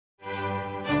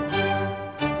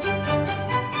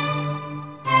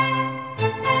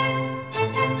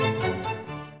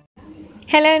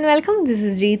Hello and welcome. This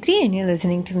is G3 and you're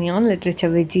listening to me on Literature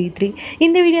with G3.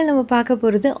 இந்த வீடியோவில் நம்ம பார்க்க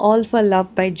போகிறது All for Love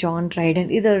by John Dryden.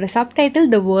 இதோட subtitle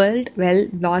The World Well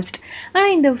Lost.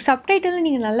 ஆனால் இந்த subtitle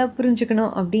நீங்கள் நல்லா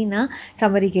புரிஞ்சுக்கணும் அப்படின்னா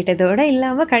சம்மரி கேட்டதோட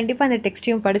இல்லாமல் கண்டிப்பாக அந்த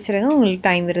டெக்ஸ்ட்டையும் படிச்சிருங்க உங்களுக்கு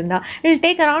டைம் இருந்தால். It will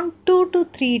take around 2 to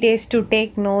 3 days to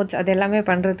take notes அது எல்லாமே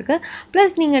பண்ணுறதுக்கு.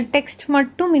 ப்ளஸ் நீங்கள் டெக்ஸ்ட்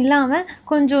மட்டும் இல்லாமல்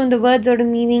கொஞ்சம் இந்த வேர்ட்ஸோட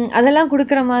மீனிங் அதெல்லாம்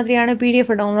கொடுக்குற மாதிரியான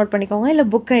பிடிஎஃப் டவுன்லோட் பண்ணிக்கோங்க, இல்லை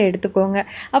புக்கை எடுத்துக்கோங்க.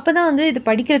 அப்போ தான் வந்து இது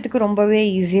படிக்கிறதுக்கு ரொம்பவே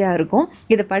ஈஸியாக இருக்கும்.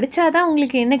 இதை படித்தாதான்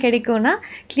உங்களுக்கு என்ன கிடைக்கும்னா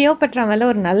கிளியோபட்ரா மேலே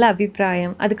ஒரு நல்ல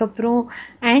அபிப்பிராயம், அதுக்கப்புறம்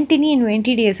ஆண்டனி அண்ட்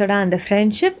வென்டிடியஸோட அந்த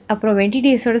ஃப்ரெண்ட்ஷிப், அப்புறம்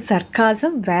வென்டிடியஸோட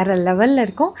சர்க்காசம் வேறு லெவலில்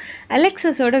இருக்கும்,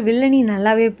 அலெக்சஸோட வில்லனி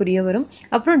நல்லாவே புரிய வரும்,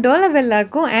 அப்புறம்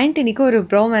டோலபெல்லாக்கும் ஆண்டனிக்கும் ஒரு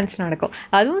ப்ரோமான்ஸ் நடக்கும்,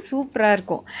 அதுவும் சூப்பராக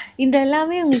இருக்கும். இந்த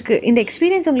எல்லாமே உங்களுக்கு இந்த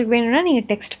எக்ஸ்பீரியன்ஸ் உங்களுக்கு வேணும்னா நீங்கள்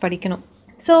டெக்ஸ்ட் படிக்கணும்.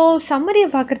 ஸோ சம்மரியை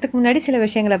பார்க்குறதுக்கு முன்னாடி சில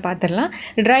விஷயங்களை பார்த்துடலாம்.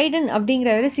 ட்ரைடன்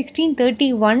அப்படிங்கிறவர்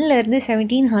 1631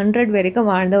 1700 வரைக்கும்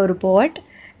வாழ்ந்த ஒரு boat,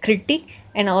 critic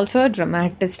and also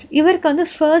dramatist. இவருக்கு வந்து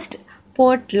ஃபர்ஸ்ட்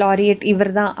போட் லாரியட் இவர்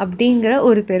தான் அப்படிங்கிற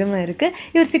ஒரு பெருமை இருக்குது.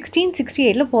 இவர்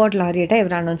 1668 போட் லாரியட்டாக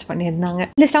இவர் அனௌன்ஸ் பண்ணியிருந்தாங்க.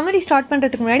 இந்த சம்மரி ஸ்டார்ட்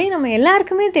பண்ணுறதுக்கு முன்னாடி நம்ம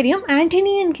எல்லாருக்குமே தெரியும்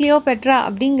ஆண்டனி அண்ட் கிளியோபட்ரா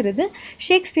அப்படிங்கிறது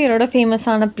ஷேக்ஸ்பியரோட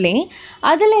ஃபேமஸான பிளே.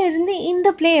 அதில் இருந்து இந்த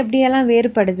பிளே எப்படியெல்லாம்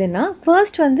வேறுபடுதுன்னா,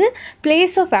 ஃபர்ஸ்ட் வந்து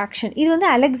பிளேஸ் ஆஃப் ஆக்ஷன், இது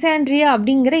வந்து அலெக்சாண்ட்ரியா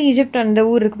அப்படிங்கிற ஈஜிப்ட் அந்த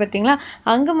ஊர் இருக்குது பார்த்தீங்களா,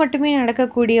 அங்கே மட்டுமே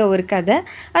நடக்கக்கூடிய ஒரு கதை.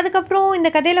 அதுக்கப்புறம்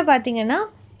இந்த கதையில் பார்த்தீங்கன்னா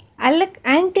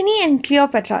ஆண்டனி அண்ட்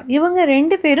கிளியோபட்ரா இவங்க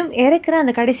ரெண்டு பேரும் இறக்குற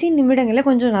அந்த கடைசி நிமிடங்களை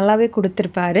கொஞ்சம் நல்லாவே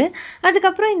கொடுத்துருப்பாரு.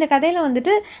 அதுக்கப்புறம் இந்த கதையில்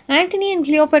வந்துட்டு ஆண்டனி அண்ட்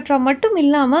கிளியோபட்ரா மட்டும்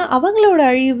இல்லாமல் அவங்களோட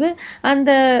அழிவு,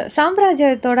 அந்த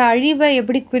சாம்ராஜ்யத்தோட அழிவை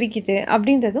எப்படி குறிக்குது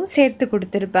அப்படின்றதும் சேர்த்து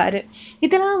கொடுத்துருப்பாரு.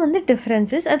 இதெல்லாம் வந்து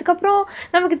டிஃப்ரென்சஸ். அதுக்கப்புறம்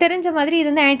நமக்கு தெரிஞ்ச மாதிரி இது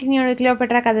வந்து ஆண்டனியோட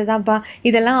கிளியோபட்ரா கதை தான்ப்பா,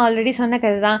 இதெல்லாம் ஆல்ரெடி சொன்ன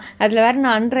கதை தான், அதில் வேறு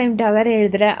நான் அன்ரைம்டாக வேறு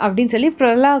எழுதுகிறேன் அப்படின்னு சொல்லி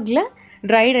ப்ரொலாகில்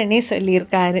ட்ரைடனே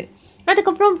சொல்லியிருக்காரு.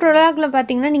 அதுக்கப்புறம் ப்ரொலாகில்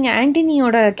பார்த்தீங்கன்னா நீங்கள்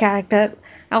ஆண்டனியோட கேரக்டர்,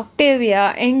 ஆக்டேவியா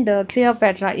அண்ட்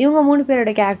கிளியோபட்ரா இவங்க 3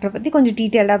 பேரோட கேரக்டரை பற்றி கொஞ்சம்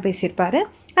டீட்டெயிலாக பேசியிருப்பார்.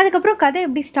 அதுக்கப்புறம் கதை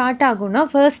எப்படி ஸ்டார்ட் ஆகும்னா,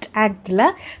 ஃபர்ஸ்ட் ஆக்டில்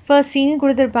ஃபர்ஸ்ட் சீன்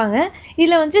கொடுத்துருப்பாங்க.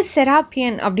 இதில் வந்துட்டு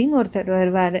செராப்பியன் அப்படின்னு ஒருத்தர்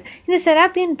வருவார். இந்த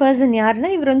செராப்பியன் பர்சன்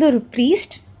யாருன்னா, இவர் வந்து ஒரு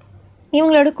ப்ரீஸ்ட்.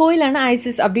 இவங்களோட கோயிலான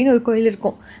ஐசிஸ் அப்படின்னு ஒரு கோயில்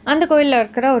இருக்கும், அந்த கோயிலில்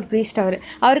இருக்கிற ஒரு ப்ரீஸ்ட்.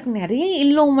 அவருக்கு நிறைய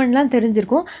ஓமன்லாம்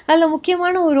தெரிஞ்சிருக்கும். அதில்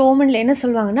முக்கியமான ஒரு ஓமனில் என்ன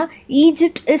சொல்லுவாங்கன்னா,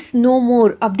 ஈஜிப்ட் இஸ் நோ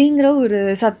மோர் அப்படிங்கிற ஒரு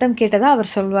சத்தம் கேட்டதாக அவர்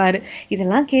சொல்வார்.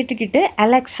 இதெல்லாம் கேட்டுக்கிட்டு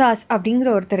அலெக்சாஸ்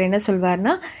அப்படிங்கிற ஒருத்தர் என்ன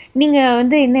சொல்வார்னா, நீங்கள்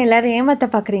வந்து என்ன எல்லோரும் ஏமாற்ற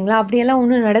பார்க்குறீங்களா, அப்படியெல்லாம்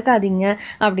ஒன்றும் நடக்காதீங்க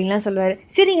அப்படின்லாம் சொல்லுவார்.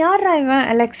 சரி, யார் இவன்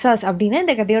அலெக்சாஸ் அப்படின்னா,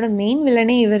 இந்த கதையோட மெயின்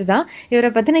வில்லனே இவர் தான்.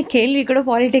 இவரை பற்றின கேள்வி கூட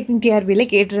பாலிடெக்னிக்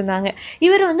டிஆர்பியில் கேட்டிருந்தாங்க.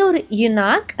 இவர் வந்து ஒரு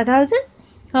யுனாக், அதாவது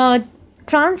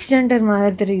டிரான்ஸ்ஜெண்டர்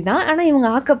மாதிரி தான், ஆனால் இவங்க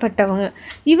ஆக்கப்பட்டவங்க.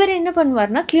 இவர் என்ன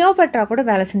பண்ணுவார்னா, கிளியோபட்ரா கூட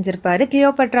வேலை செஞ்சுருப்பார்.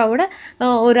 கிளியோபட்ராவோட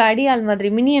ஒரு அடியாள்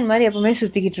மாதிரி, மினியன் மாதிரி எப்பவுமே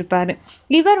சுற்றிக்கிட்டு இருப்பார்.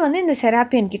 இவர் வந்து இந்த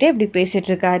செராப்பியன் கிட்டே இப்படி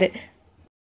பேசிகிட்டு இருக்காரு.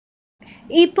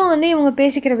 இப்போ வந்து இவங்க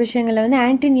பேசிக்கிற விஷயங்களில் வந்து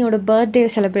ஆண்டனியோட பர்த்டே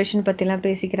செலிப்ரேஷன் பற்றிலாம்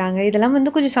பேசிக்கிறாங்க. இதெல்லாம்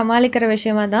வந்து கொஞ்சம் சமாளிக்கிற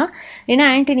விஷயமா தான், ஏன்னா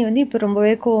ஆண்டனி வந்து இப்போ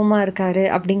ரொம்பவே கோவமாக இருக்கார்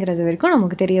அப்படிங்கிறது வரைக்கும்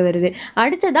நமக்கு தெரிய வருது.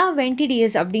 அடுத்ததாக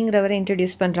வென்டிடியஸ் அப்படிங்கிறவரை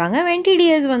இன்ட்ரடியூஸ் பண்ணுறாங்க.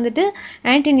 வென்டிடியஸ் வந்துட்டு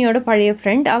ஆண்டனியோட பழைய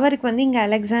ஃப்ரெண்ட். அவருக்கு வந்து இங்கே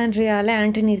அலெக்சாண்ட்ரியாவில்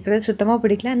ஆண்டனி இருக்கிறது சுத்தமாக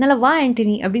பிடிக்கல, அதனால் வா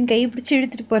ஆண்டனி அப்படின்னு கைப்பிடிச்சி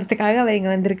இழுத்துட்டு போகிறதுக்காக அவர்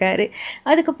இங்கே வந்திருக்காரு.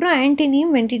 அதுக்கப்புறம்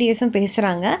ஆண்டனியும் வென்டிடியஸும்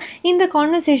பேசுகிறாங்க. இந்த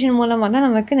கான்வர்சேஷன் மூலமாக தான்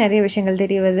நமக்கு நிறைய விஷயங்கள்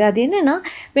தெரிய வருது. அது என்னென்னா,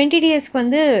 வென்டிடியஸ்க்கு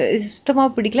வந்து சுத்தமாக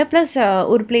பிடிக்கல. ப்ளஸ்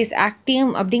ஒரு பிளேஸ்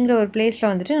ஆக்டியம் அப்படிங்கிற ஒரு பிளேஸில்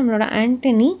வந்துட்டு நம்மளோட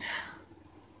ஆண்டனி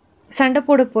சண்டை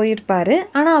போட போயிருப்பார்,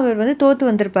 ஆனால் அவர் வந்து தோற்று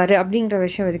வந்திருப்பார் அப்படிங்கிற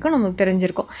விஷயம் வரைக்கும் நமக்கு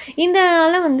தெரிஞ்சிருக்கும்.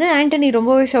 இதனால் வந்து ஆண்டனி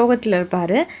ரொம்பவே சோகத்தில்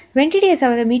இருப்பார். வென்டிடியஸ்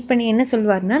அவரை மீட் பண்ணி என்ன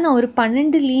சொல்வார்னா, நான் ஒரு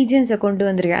 12 லீஜன்ஸை கொண்டு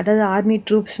வந்திருக்கேன், அதாவது ஆர்மி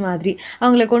ட்ரூப்ஸ் மாதிரி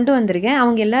அவங்கள கொண்டு வந்திருக்கேன்.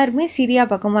 அவங்க எல்லாருமே சிரியா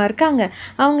பக்கமாக இருக்காங்க.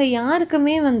 அவங்க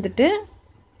யாருக்குமே வந்துட்டு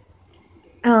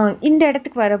இந்த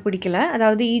இடத்துக்கு வர பிடிக்கல,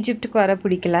 அதாவது ஈஜிப்டுக்கு வர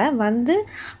பிடிக்கல.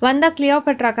 வந்தால்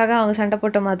கிளியோபட்ராக்காக அவங்க சண்டை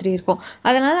போட்ட மாதிரி இருக்கும்,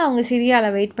 அதனால் அவங்க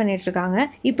சிரியாவில் வெயிட் பண்ணிகிட்ருக்காங்க.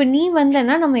 இப்போ நீ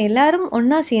வந்தேன்னா நம்ம எல்லோரும்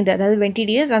ஒன்றா சேர்ந்து, அதாவது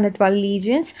வென்டிடியஸ், அந்த 12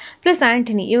 லீஜன்ஸ் ப்ளஸ்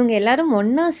ஆண்டனி இவங்க எல்லோரும்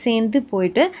ஒன்றா சேர்ந்து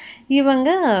போயிட்டு இவங்க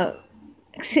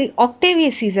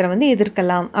ஆக்டேவியஸ் சீசரை வந்து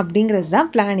எதிர்க்கலாம் அப்படிங்கிறது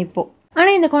தான் பிளான் இப்போது.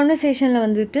 ஆனால் இந்த கான்வர்சேஷனில்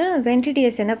வந்துட்டு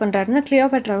வென்டிடியஸ் என்ன பண்ணுறாருன்னா,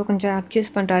 கிளியோபட்ராவை கொஞ்சம் அக்யூஸ்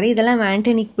பண்ணுறாரு. இதெல்லாம்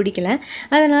ஆண்டனிக்கு பிடிக்கல,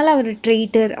 அதனால் அவர்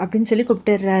ட்ரெய்டர் அப்படின்னு சொல்லி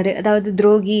கூப்பிட்டுறாரு, அதாவது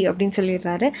துரோகி அப்படின்னு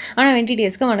சொல்லிடுறாரு. ஆனால்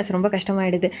வென்டிடியஸ்க்கு மனசு ரொம்ப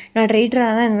கஷ்டமாயிடுது. நான்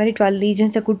ட்ரெய்டராக தான் இந்த மாதிரி 12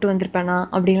 லீஜன்ஸை கூப்பிட்டு வந்திருப்பேனா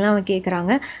அப்படின்லாம் அவன்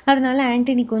கேட்குறாங்க. அதனால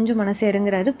ஆண்டனி கொஞ்சம் மனசு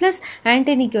இறங்குறாரு. ப்ளஸ்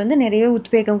ஆண்டனிக்கு வந்து நிறைய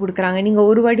உத்வேகம் கொடுக்குறாங்க. நீங்கள்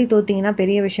ஒரு வாட்டி தோற்றிங்கன்னா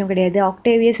பெரிய விஷயம் கிடையாது,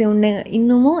 ஆக்டேவியஸ்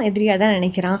இன்னமும் எதிரியாக தான்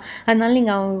நினைக்கிறான், அதனால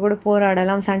நீங்கள் அவங்க கூட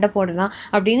போராடலாம், சண்டை போடலாம்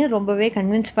அப்படின்னு ரொம்பவே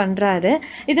கன்வின்ஸ் பண்ணுறாரு.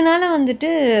 இதனால் வந்துட்டு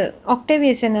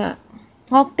ஆக்டேவியஸ் என்ன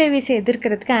ஆக்டேவியஸை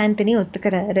எதிர்க்கிறதுக்கு ஆண்டனி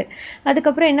ஒத்துக்கிறாரு.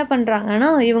 அதுக்கப்புறம் என்ன பண்ணுறாங்கன்னா,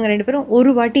 இவங்க 2 பேரும்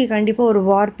ஒரு வாட்டி கண்டிப்பாக ஒரு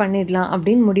வார் பண்ணிடலாம்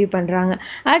அப்படின்னு முடிவு பண்ணுறாங்க.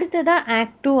 அடுத்ததாக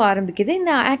ஆக்ட் 2 ஆரம்பிக்குது.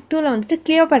 இந்த ஆக்ட் 2ல் வந்துட்டு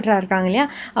கிளியோபேட்ரா இருக்காங்க இல்லையா,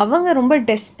 அவங்க ரொம்ப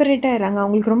டெஸ்பரேட்டாக இருக்காங்க.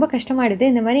 அவங்களுக்கு ரொம்ப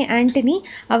கஷ்டமாயிடுது இந்த மாதிரி ஆண்டனி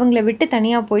அவங்கள விட்டு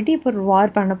தனியாக போயிட்டு இப்போ ஒரு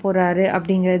வார் பண்ண போகிறாரு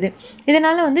அப்படிங்கிறது.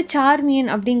 இதனால் வந்து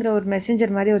சார்மியன் அப்படிங்கிற ஒரு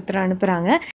மெசஞ்சர் மாதிரி ஒருத்தர் அனுப்புகிறாங்க.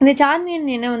 இந்த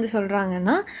சார்மியன் என்ன வந்து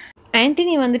சொல்கிறாங்கன்னா,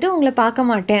 ஆண்டனி வந்துட்டு உங்களை பார்க்க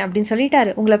மாட்டேன் அப்படின்னு சொல்லிட்டாரு,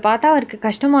 உங்களை பார்த்தா அவருக்கு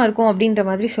கஷ்டமாக இருக்கும் அப்படின்ற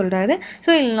மாதிரி சொல்கிறாரு.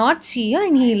 So will not see you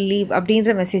and he'll leave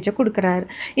அப்படின்ற மெசேஜை கொடுக்குறாரு.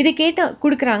 இதை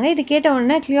கொடுக்குறாங்க. இது கேட்ட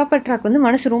உடனே கிளியோபேட்ராக்கு வந்து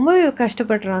மனசு ரொம்பவே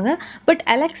கஷ்டப்படுறாங்க. பட்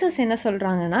அலெக்சஸ் என்ன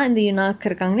சொல்கிறாங்கன்னா, இந்த யுனாக்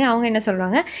இருக்காங்களே, அவங்க என்ன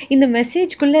சொல்கிறாங்க, இந்த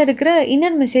மெசேஜ்குள்ளே இருக்கிற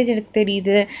இன்னர் மெசேஜ் எனக்கு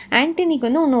தெரியுது, ஆண்டனிக்கு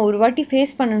வந்து உன்னை ஒரு வாட்டி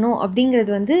ஃபேஸ் பண்ணணும்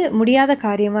அப்படிங்கிறது வந்து முடியாத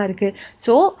காரியமாக இருக்குது.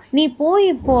 ஸோ நீ போய்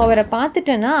இப்போது அவரை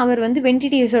பார்த்துட்டேன்னா அவர் வந்து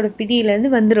வென்டிடியஸோட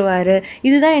பிடியிலேருந்து வந்துடுவார்,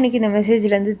 இதுதான் எனக்கு இந்த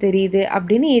மெசேஜ்லேருந்து தெரியுது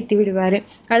அப்படின்னு ஏற்றி விடுவார்.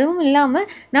 அதுவும் இல்லாமல்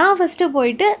நான் ஃபஸ்ட்டு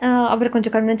போயிட்டு அவரை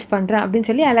கொஞ்சம் கன்வின்ஸ் பண்ணுறேன் அப்படின்னு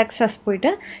சொல்லி அலெக்சாஸ் போயிட்டு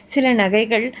சில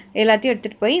நகைகள் எல்லாத்தையும்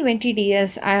எடுத்துகிட்டு போய்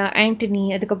வென்டிடியஸ், ஆண்டனி,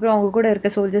 அதுக்கப்புறம் அவங்க கூட இருக்க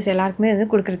சோல்ஜர்ஸ் எல்லாருக்குமே வந்து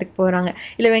கொடுக்குறதுக்கு போகிறாங்க.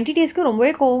 இல்லை வென்டிடியஸ்க்கு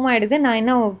ரொம்பவே கோவமாகிடுது, நான்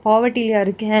என்ன பாவர்ட்டிலையாக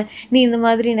இருக்கேன், நீ இந்த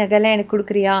மாதிரி நகைலாம் எனக்கு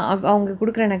கொடுக்குறியா, அவங்க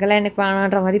கொடுக்குற நகைலாம் எனக்கு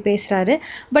வேணான்ற மாதிரி பேசுகிறாரு.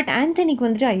 பட் ஆண்டனிக்கு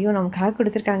வந்துட்டு ஐயோ நமக்காக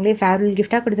கொடுத்துருக்காங்களே, ஃபேர்வெல்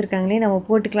கிஃப்டாக கொடுத்துருக்காங்களே, நம்ம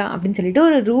போட்டுக்கலாம் அப்படின்னு சொல்லிட்டு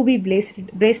ஒரு ரூபி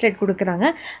பிரேஸ்லெட் கொடுக்குறாங்க.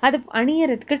 அது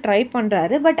அணியறதுக்கு ட்ரை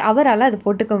பண்ணுறாரு. பட் அவரால் அது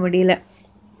போட்டுக்க முடியல,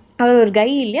 அவர் ஒரு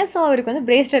கை இல்லையா, ஸோ அவருக்கு வந்து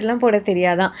பிரேஸ்லெட்லாம் போட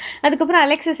தெரியாதான். அதுக்கப்புறம்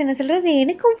அலெக்சஸ் என்ன சொல்கிறது,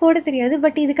 எனக்கும் போட தெரியாது,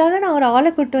 பட் இதுக்காக நான் ஒரு ஆளை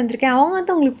கூப்பிட்டு வந்திருக்கேன், அவங்க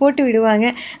வந்து உங்களுக்கு போட்டு விடுவாங்க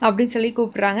அப்படின்னு சொல்லி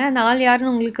கூப்பிட்றாங்க. அந்த ஆள்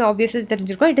யாருன்னு உங்களுக்கு ஆப்வியஸாக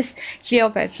தெரிஞ்சிருக்கும், இட் இஸ்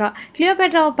கிளியோபேட்ரா.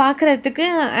 கிளியோபேட்ராவை பார்க்குறதுக்கு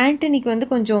ஆண்டனிக்கு வந்து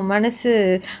கொஞ்சம் மனசு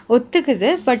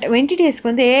ஒத்துக்குது. பட் வென்டிடியஸ்க்கு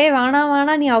வந்து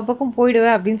வேணா நீ அவ பக்கம்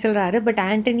போயிடுவேன் அப்படின்னு சொல்கிறாரு. பட்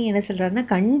ஆண்டனி என்ன சொல்கிறாருன்னா,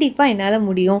 கண்டிப்பாக என்னால்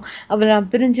முடியும், அவளை நான்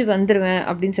பிரிஞ்சு வந்துடுவேன்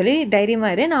அப்படின்னு சொல்லி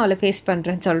தைரியமாக இரு, நான் அவளை ஃபேஸ்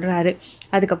பண்ணுறேன்னு சொல்கிறாரு.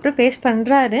 அதுக்கப்புறம் ஃபேஸ்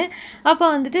பண்ணுறாரு. அப்போ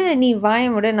வந்துட்டு நீ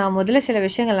வாயமுட, நான் முதல்ல சில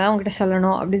விஷயங்கள்லாம் அவங்ககிட்ட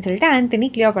சொல்லணும் அப்படின்னு சொல்லிட்டு ஆண்டனி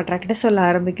கிளியோபேட்ரா கிட்ட சொல்ல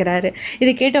ஆரம்பிக்கிறாரு.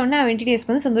 இது கேட்டவுடனே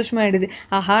வென்டிடியஸ்க்கு வந்து சந்தோஷமாகிடுது.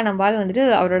 ஆஹா, நம்மளால் வந்துட்டு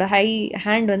அவரோட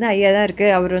ஹேண்ட் வந்து ஹையாக தான்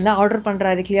இருக்குது, அவர் வந்து ஆர்டர்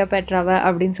பண்ணுறாரு கிளியோபேட்ராவை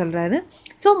அப்படின்னு சொல்கிறாரு.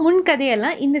 ஸோ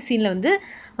முன்கதையெல்லாம் இந்த சீனில் வந்து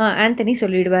ஆண்டனி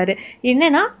சொல்லிவிடுவார்.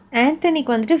 என்னென்னா,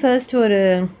 ஆண்டனிக்கு வந்துட்டு ஃபர்ஸ்ட் ஒரு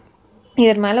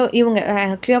இவர் மேலே இவங்க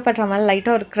கிளியோபேட்ரா மேலே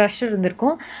லைட்டாக ஒரு க்ரஷ்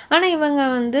இருந்திருக்கும். ஆனால் இவங்க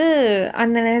வந்து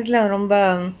அந்த நேரத்தில் ரொம்ப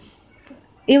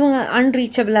இவங்க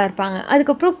அன்ரீச்சபிளாக இருப்பாங்க.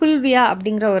 அதுக்கப்புறம் ஃபுல்வியா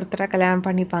அப்படிங்கிற ஒருத்தரை கல்யாணம்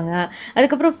பண்ணிப்பாங்க.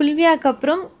 அதுக்கப்புறம் ஃபுல்வியாவுக்கு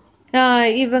அப்புறம்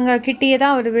இவங்க கிட்டேயே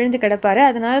தான் அவர் விழுந்து கிடப்பார்.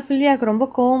 அதனால் ஃபுல்வியாவுக்கு ரொம்ப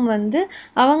கோவம் வந்து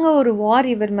அவங்க ஒரு வார்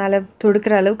இவர் மேலே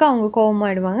தொடுக்கிற அளவுக்கு அவங்க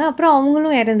கோவமாகிடுவாங்க. அப்புறம்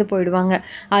அவங்களும் இறந்து போயிடுவாங்க.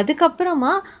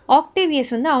 அதுக்கப்புறமா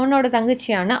ஆக்டேவியஸ் வந்து அவனோட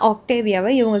தங்கச்சியான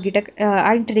ஆக்டேவியாவை இவங்ககிட்ட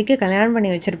ஆண்டனிக்கு கல்யாணம்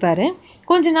பண்ணி வச்சுருப்பாரு.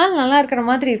 கொஞ்ச நாள் நல்லா இருக்கிற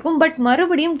மாதிரி இருக்கும். பட்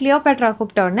மறுபடியும் கிளியோபேட்ரா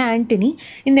கூப்பிட்ட உடனே ஆண்டனி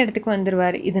இந்த இடத்துக்கு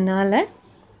வந்துடுவார். இதனால்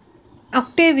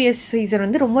ஆக்டேவியஸ் சீசர்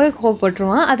வந்து ரொம்பவே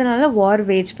கோவப்பட்டுருவான். அதனால் வார்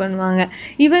வேஜ் பண்ணுவாங்க.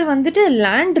 இவர் வந்துட்டு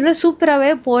லேண்டில்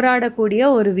சூப்பராகவே போராடக்கூடிய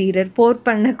ஒரு வீரர், போர்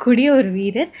பண்ணக்கூடிய ஒரு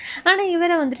வீரர். ஆனால்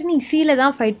இவரை வந்துட்டு நீ சீல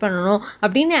தான் ஃபைட் பண்ணணும்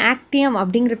அப்படின்னு ஆக்டியம்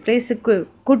அப்படிங்கிற பிளேஸுக்கு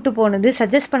கூப்பிட்டு போனது,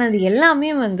 சஜஸ்ட் பண்ணது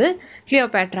எல்லாமே வந்து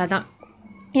கிளியோபேட்ரா தான்.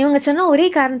 இவங்க சொன்ன ஒரே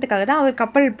காரணத்துக்காக தான் அவர்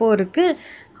கப்பல் போருக்கு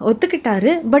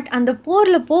ஒத்துக்கிட்டாரு. பட் அந்த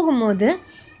போரில் போகும்போது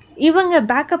இவங்க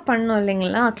பேக்கப் பண்ணோம்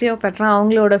இல்லைங்களா கிளியோபேட்ரா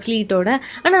அவங்களோட ஃப்ளீட்டோட.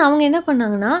 ஆனால் அவங்க என்ன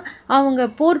பண்ணாங்கன்னா, அவங்க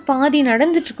போர் பாதி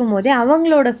நடந்துட்டுருக்கும் போதே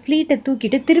அவங்களோட ஃப்ளீட்டை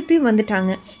தூக்கிட்டு திருப்பி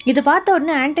வந்துட்டாங்க. இதை பார்த்த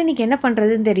உடனே ஆண்டனிக்கு என்ன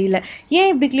பண்ணுறதுன்னு தெரியல. ஏன்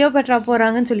இப்படி கிளியோபேட்ரா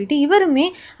போகிறாங்கன்னு சொல்லிட்டு இவருமே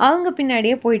அவங்க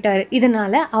பின்னாடியே போயிட்டார்.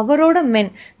 இதனால் அவரோட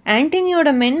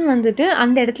ஆண்டனியோட மென் வந்துட்டு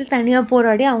அந்த இடத்துல தனியாக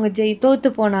போராடி அவங்க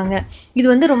தோற்று போனாங்க. இது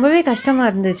வந்து ரொம்பவே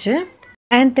கஷ்டமாக இருந்துச்சு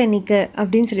ஆண்டனிக்கு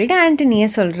அப்படின்னு சொல்லிட்டு ஆண்டனியே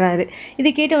சொல்கிறாரு. இது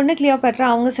கேட்ட உடனே கிளியோபேட்ரா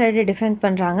அவங்க சைடு டிஃபெண்ட்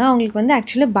பண்ணுறாங்க. அவங்களுக்கு வந்து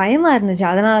ஆக்சுவலாக பயமாக இருந்துச்சு.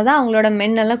 அதனால தான் அவங்களோட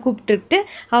மென்னெல்லாம் கூப்பிட்டுட்டு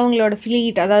அவங்களோட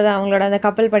ஃப்ளீட், அதாவது அவங்களோட அந்த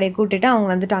கப்பல் படையை கூப்பிட்டுட்டு அவங்க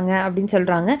வந்துட்டாங்க அப்படின்னு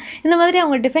சொல்கிறாங்க. இந்த மாதிரி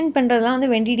அவங்க டிஃபெண்ட் பண்ணுறதுலாம் வந்து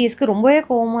வென்டிடியஸ்க்கு ரொம்பவே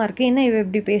கோவமாக இருக்குது. என்ன இவ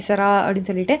இப்படி பேசுகிறா அப்படின்னு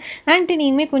சொல்லிட்டு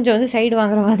ஆண்டனியுமே கொஞ்சம் வந்து சைடு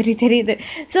வாங்குற மாதிரி தெரியுது.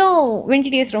 ஸோ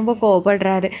வென்டிடியஸ் ரொம்ப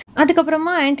கோவப்படுறாரு.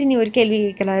 அதுக்கப்புறமா ஆண்டனி ஒரு கேள்வி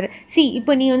கேட்குறாரு.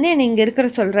 இப்போ நீ வந்து என்னை இங்கே இருக்கிற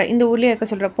சொல்கிற, இந்த ஊர்லேயே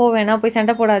இருக்க சொல்கிற, போவேணா போய்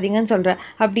சண்டை போடாதீங்கன்னு சொல்கிற,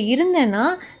 அப்படி இருந்தேன்னா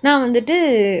நான் வந்துட்டு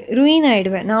ருயின்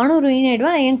ஆகிடுவேன், நானும் ருயின்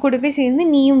ஆகிடுவேன், என் கூட போய் சேர்ந்து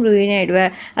நீயும் ருயின்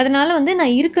ஆகிடுவேன், அதனால் வந்து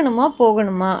நான் இருக்கணுமா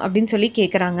போகணுமா அப்படின்னு சொல்லி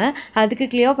கேட்குறாங்க. அதுக்கு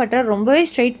கிளியோபேட்ரா ரொம்பவே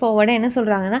ஸ்ட்ரைட் ஃபார்வர்டாக என்ன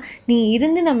சொல்கிறாங்கன்னா, நீ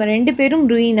இருந்து நம்ம 2 பேரும்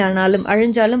ருயின் ஆனாலும்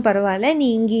அழிஞ்சாலும் பரவாயில்ல, நீ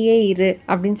இங்கேயே இரு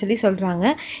அப்படின்னு சொல்லி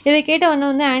சொல்கிறாங்க. இதை கேட்டவொன்னே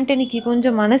வந்து ஆண்டனிக்கு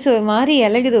கொஞ்சம் மனசு ஒரு மாதிரி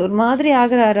இலகுது, ஒரு மாதிரி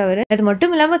ஆகுறாரு அவர். அது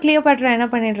மட்டும் இல்லாமல் கிளியோபேட்ரா என்ன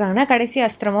பண்ணிடுறாங்கன்னா, கடைசி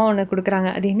அஸ்திரமாக ஒன்று கொடுக்குறாங்க.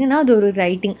 அது என்னன்னா, அது ஒரு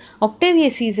ரைட்டிங்.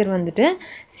 ஆக்டேவியஸ் சீசர் வந்துட்டு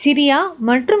சிரியா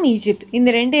மற்றும் ஈஜிப்ட் இந்த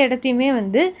 2 இடத்தையுமே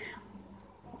வந்து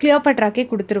கிளியோபாட்ராக்கே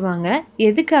கொடுத்துருவாங்க.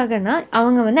 எதுக்காகனா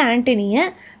அவங்க வந்து ஆண்டனியை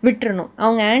விட்டுறணும்.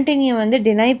 அவங்க ஆண்டனியை வந்து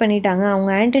டினை பண்ணிட்டாங்க,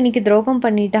 அவங்க ஆண்டனிக்கு துரோகம்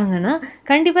பண்ணிட்டாங்கன்னா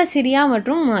கண்டிப்பாக சிரியா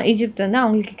மற்றும் ஈஜிப்ட் வந்து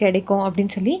அவங்களுக்கு கிடைக்கும்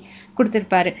அப்படின்னு சொல்லி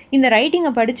கொடுத்துருப்பாரு. இந்த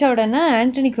ரைட்டிங்கை படித்த உடனே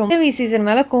ஆண்டனிக்கு ரொம்ப சீசர்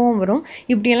மேலே கோவம் வரும்.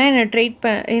 இப்படியெல்லாம்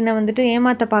என்னை வந்துட்டு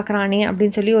ஏமாற்ற பார்க்குறானே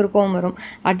அப்படின்னு சொல்லி ஒரு கோவம் வரும்.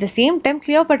 At the same time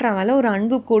Cleopatra மேலே ஒரு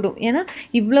அன்பு கூடும். ஏன்னா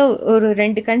இவ்வளோ ஒரு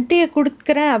 2 கண்ட்ரியை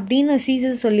கொடுக்குறேன் அப்படின்னு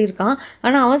சீசர் சொல்லியிருக்கான்.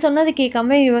 ஆனால் அவன் சொன்னது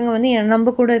கேட்காம இவங்க வந்து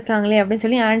நம்ம கூட இருக்காங்களே அப்படின்னு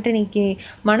சொல்லி ஆண்டனிக்கு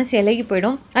மனசு இலகி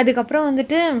போயிடும். அதுக்கப்புறம்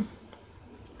வந்துட்டு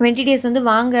வென்டிடியஸ் வந்து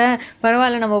வாங்க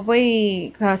பரவாயில்ல நம்ம போய்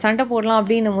சண்டை போடலாம்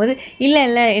அப்படின்னும் போது இல்லை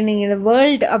எனக்கு இந்த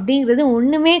வேர்ல்டு அப்படிங்கிறது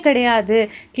ஒன்றுமே கிடையாது,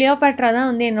 கிளியோபாட்ரா தான்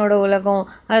வந்து என்னோட உலகம்,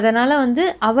 அதனால் வந்து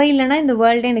அவள் இல்லைன்னா இந்த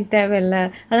வேர்ல்டே எனக்கு தேவையில்லை,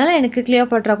 அதனால் எனக்கு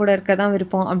கிளியோபாட்ரா கூட இருக்க தான்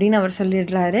விருப்பம் அப்படின்னு அவர்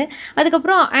சொல்லிடுறாரு.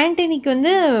 அதுக்கப்புறம் ஆண்டனிக்கு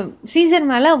வந்து சீசர்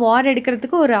மேலே வார்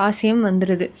எடுக்கிறதுக்கு ஒரு ஆசையும்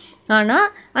வந்துடுது. ஆனால்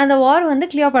அந்த வார் வந்து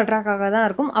கிளியோபாட்ராக்காக தான்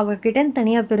இருக்கும், அவர்கிட்ட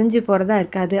தனியாக பிரிஞ்சு போகிறதா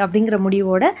இருக்காது அப்படிங்கிற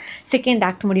முடிவோட செகண்ட்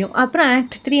ஆக்ட் முடியும். அப்புறம்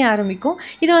ஆக்ட் 3 ஆரம்பிக்கும்.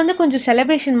 இது வந்து கொஞ்சம்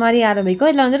செலிப்ரேஷன் மாதிரி ஆரம்பிக்கும்.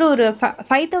 இதில் வந்துட்டு ஒரு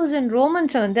 5000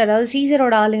 ரோமன்ஸை வந்து, அதாவது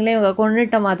சீசரோட ஆளுங்களே இவங்க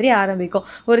கொண்டுட்ட மாதிரி ஆரம்பிக்கும்.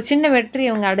 ஒரு சின்ன வெற்றி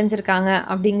அவங்க அடைஞ்சிருக்காங்க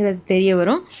அப்படிங்கிறது தெரிய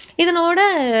வரும். இதனோட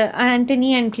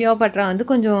ஆண்டனி அண்ட் கிளியோபாட்ரா வந்து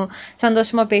கொஞ்சம்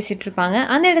சந்தோஷமாக பேசிகிட்டு இருப்பாங்க.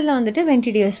 அந்த இடத்துல வந்துட்டு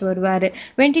வென்டிடியஸ் வருவார்.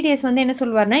 வென்டிடியஸ் வந்து என்ன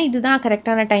சொல்வார்னா, இதுதான்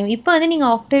கரெக்டான டைம், இப்போ வந்து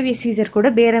நீங்கள் ஆக்டேவியஸ் சீசர் கூட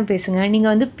பேரம் பேசுங்க,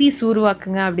 நீங்கள் வந்து பீஸ்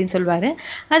உருவாக்குங்க அப்படின்னு சொல்வார்.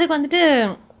 அதுக்கு வந்துட்டு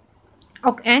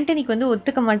ஆண்டனிக்கு வந்து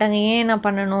ஒத்துக்க மாட்டாங்க, ஏன் நான்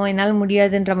பண்ணணும், என்னால்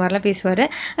முடியாதுன்ற மாதிரிலாம் பேசுவார்.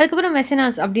 அதுக்கப்புறம்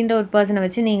மெசனாஸ் அப்படின்ற ஒரு பர்சனை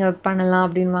வச்சு நீங்கள் பண்ணலாம்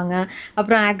அப்படின்வாங்க.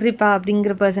 அப்புறம் அக்ரிப்பா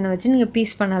அப்படிங்கிற பர்சனை வச்சு நீங்கள்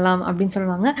பீஸ் பண்ணலாம் அப்படின்னு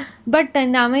சொல்லுவாங்க. பட்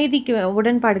இந்த அமைதிக்கு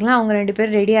உடன்பாடுகள்லாம் அவங்க 2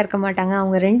 பேரும் ரெடியாக இருக்க மாட்டாங்க.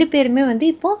 அவங்க 2 பேருமே வந்து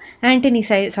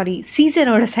இப்போது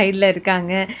சீசரோட சைடில்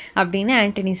இருக்காங்க அப்படின்னு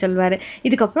ஆண்டனி சொல்வார்.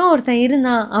 இதுக்கப்புறம் ஒருத்தன்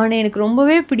இருந்தான், அவனை எனக்கு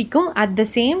ரொம்பவே பிடிக்கும், அட் த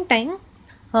சேம் டைம்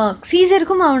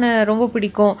சீசருக்கும் அவனை ரொம்ப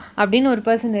பிடிக்கும் அப்படின்னு ஒரு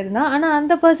பர்சன் இருந்தான். ஆனால்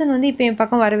அந்த பர்சன் வந்து இப்போ என்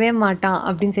பக்கம் வரவே மாட்டான்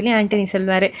அப்படின்னு சொல்லி ஆண்டனி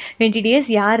சொல்வார். வென்டிடியஸ்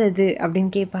யார் அது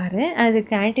அப்படின்னு கேட்பாரு.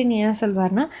 அதுக்கு ஆண்டனி என்ன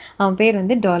சொல்வார்னா, அவன் பேர்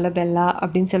வந்து டோலபெல்லா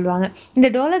அப்படின்னு சொல்லுவாங்க. இந்த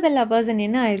டோலபெல்லா பர்சன்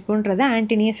என்ன ஆயிருக்குன்றதை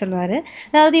ஆண்டனியே சொல்வார்.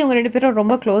 அதாவது இவங்க 2 பேரும்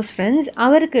ரொம்ப க்ளோஸ் ஃப்ரெண்ட்ஸ்.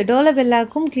 அவருக்கு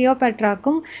டோலபெல்லாக்கும்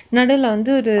கிளியோபாட்ராக்கும் நடுவில்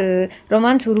வந்து ஒரு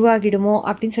ரொமான்ஸ் உருவாகிடுமோ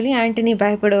அப்படின்னு சொல்லி ஆண்டனி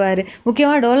பயப்படுவார்.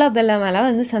 முக்கியமாக டோலபெல்லா மேலே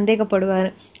வந்து சந்தேகப்படுவார்.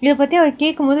 இதை பற்றி அவர்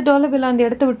கேட்கும்போது டோலபெல்லா அந்த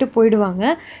இடத்த விட்டு போயிடுவாங்க.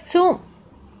 ஸோ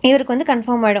இவருக்கு வந்து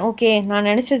கன்ஃபார்ம் ஆகிடும், ஓகே நான்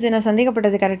நினச்சது, நான்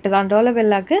சந்தேகப்பட்டது கரெக்டு தான்,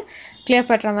 டோலபெல்லாக்கு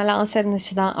கிளியோபாட்ரா மேலே ஆசை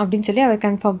இருந்துச்சு தான் அப்படின்னு சொல்லி அவர்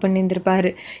கன்ஃபார்ம் பண்ணியிருந்திருப்பார்.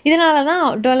 இதனால தான்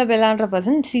டோலபெல்லான்ற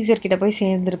பர்சன் சீசர்கிட்ட போய்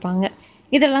சேர்ந்துருப்பாங்க.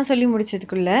 இதெல்லாம் சொல்லி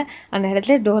முடிச்சதுக்குள்ளே அந்த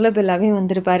இடத்துல டோலபெல்லாவே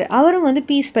வந்திருப்பார். அவரும் வந்து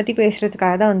பீஸ் பற்றி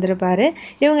பேசுகிறதுக்காக தான் வந்திருப்பார்.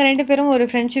 இவங்க 2 பேரும் ஒரு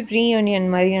ஃப்ரெண்ட்ஷிப் ரீயூனியன்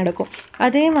மாதிரி நடக்கும்.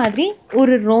 அதே மாதிரி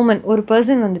ஒரு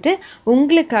பர்சன் வந்துட்டு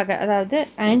உங்களுக்காக, அதாவது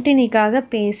ஆண்டனிக்காக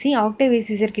பேசி ஆக்டேவியஸ்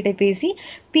சீசர்கிட்ட பேசி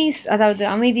பீஸ், அதாவது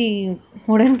அமைதி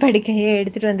உடன்படிக்கையை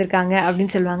எடுத்துகிட்டு வந்திருக்காங்க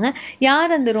அப்படின்னு சொல்லுவாங்க.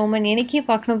 யார் அந்த ரோமன், எனக்கே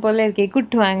பார்க்கணும் போல இருக்கே,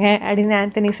 கூட்டுவாங்க அப்படின்னு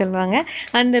ஆண்டனி சொல்லுவாங்க.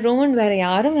 அந்த ரோமன் வேறு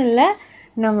யாரும் இல்லை,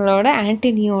 நம்மளோட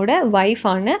ஆண்டனியோட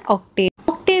ஒய்ஃபான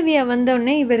ஆக்டேவியா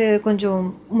வந்தோடனே இவர் கொஞ்சம்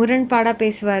முரண்பாடாக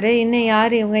பேசுவார். என்ன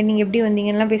யார் இவங்க, நீங்கள் எப்படி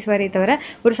வந்தீங்கலாம் பேசுவாரே தவிர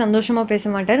ஒரு சந்தோஷமாக பேச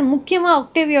மாட்டார். முக்கியமாக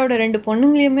ஆக்டேவியாவோட 2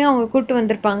 பொண்ணுங்களையுமே அவங்க கூப்பிட்டு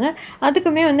வந்திருப்பாங்க.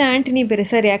 அதுக்குமே வந்து ஆண்டனி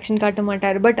பெருசாக ரியாக்ஷன் காட்ட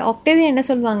மாட்டார். பட் ஆக்டேவியா என்ன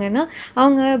சொல்லுவாங்கன்னா,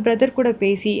 அவங்க பிரதர் கூட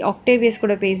பேசி, ஆக்டேவியஸ்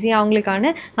கூட பேசி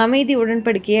அவங்களுக்கான அமைதி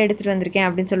உடன்படிக்கையை எடுத்துகிட்டு வந்திருக்கேன்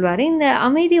அப்படின்னு சொல்லுவார். இந்த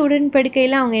அமைதி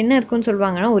உடன்படிக்கையில் அவங்க என்ன இருக்குன்னு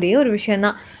சொல்லுவாங்கன்னா, ஒரே ஒரு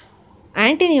விஷயந்தான்,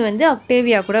 ஆண்டனி வந்து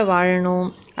ஆக்டேவியா கூட வாழணும்,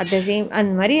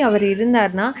 அந்த மாதிரி அவர்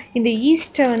இருந்தார்னா இந்த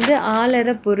ஈஸ்ட்டை வந்து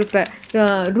ஆளற பொறுப்பை,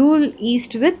 ரூல்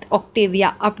ஈஸ்ட் வித்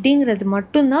ஆக்டேவியா அப்படிங்கிறது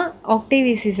மட்டும்தான்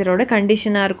ஆக்டேவியஸ் சீசரோட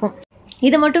கண்டிஷனாக இருக்கும்.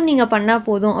 இதை மட்டும் நீங்கள் பண்ணால்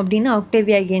போதும் அப்படின்னு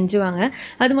ஆக்டேவியா கெஞ்சுவாங்க.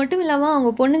 அது மட்டும் இல்லாமல்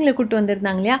அவங்க பொண்ணுங்களை கூப்பிட்டு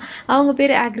வந்திருந்தாங்க இல்லையா, அவங்க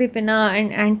பேர் அக்ரிப்பனா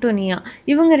அண்ட் ஆண்டோனியா.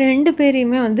 இவங்க 2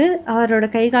 பேரையுமே வந்து அவரோட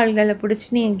கை கால்களை பிடிச்சி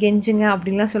நீங்கள் கெஞ்சுங்க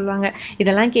அப்படின்லாம் சொல்லுவாங்க.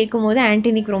 இதெல்லாம் கேட்கும் போது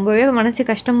ஆண்டனிக்கு ரொம்பவே மனசு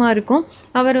கஷ்டமாக இருக்கும்.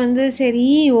 அவர் வந்து சரி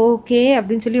ஓகே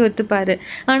அப்படின்னு சொல்லி ஒத்துப்பார்.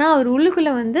 ஆனால் அவர்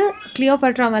உள்ளுக்குள்ளே வந்து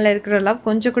கிளியோபாட்ரா மேலே இருக்கிற லவ்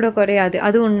கொஞ்சம் கூட குறையாது,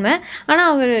 அது உண்மை. ஆனால்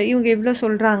அவர் இவங்க எவ்வளோ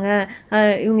சொல்கிறாங்க,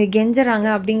 இவங்க கெஞ்சுறாங்க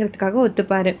அப்படிங்கிறதுக்காக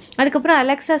ஒத்துப்பார். அதுக்கப்புறம்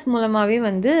அலெக்சாஸ் மூலமாகவே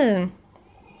வந்து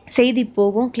செய்தி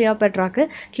போகும்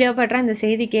கிளியோபாட்ரா இந்த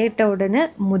செய்தி கேட்ட உடனே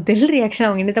முதல் ரியாக்ஷன்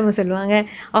அவங்க என்ன நம்ம சொல்லுவாங்க,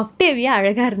 ஆக்டேவியா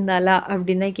அழகாக இருந்தாளா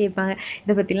அப்படின்னு தான் கேட்பாங்க.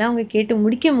 இதை பற்றிலாம் அவங்க கேட்டு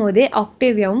முடிக்கும் போதே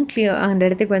ஆக்டேவியாவும் அந்த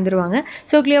இடத்துக்கு வந்துடுவாங்க.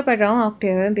 ஸோ கிளியோபாட்ராவும்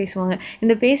ஆக்டேவியாவும் பேசுவாங்க.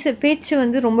 இந்த பேச்சு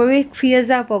வந்து ரொம்பவே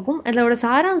ஃபியர்ஸாக போகும். அதோட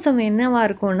சாராம்சம் என்னவாக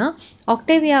இருக்கும்னா,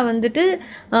 ஆக்டேவியா வந்துட்டு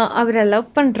அவரை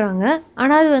லவ் பண்ணுறாங்க,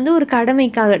 ஆனால் அது வந்து ஒரு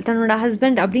கடமைக்காக, தன்னோட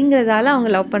ஹஸ்பண்ட் அப்படிங்கிறதால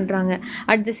அவங்க லவ் பண்ணுறாங்க.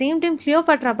 At the same time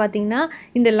Cleopatra பார்த்திங்கன்னா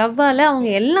இந்த லவ்வால் அவங்க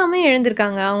எல்லாமே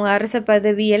இழந்திருக்காங்க. அவங்க அரச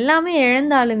பதவி எல்லாமே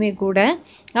இழந்தாலுமே கூட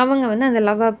அவங்க வந்து அந்த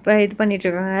லவ்வை இது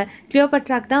பண்ணிகிட்ருக்காங்க.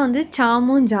 கிளியோபாட்ராக்கு தான் வந்து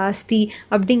சாமும் ஜாஸ்தி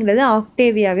அப்படிங்கிறது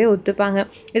ஆக்டேவியாவே ஒத்துப்பாங்க.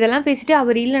 இதெல்லாம் பேசிட்டு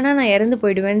அவர் இல்லைன்னா நான் இறந்து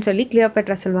போயிடுவேன்னு சொல்லி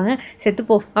கிளியோபாட்ரா சொல்லுவாங்க.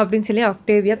 செத்துப்போ அப்படின்னு சொல்லி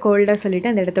ஆக்டேவியா கோல்டாக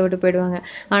சொல்லிவிட்டு அந்த இடத்த விட்டு போயிடுவாங்க.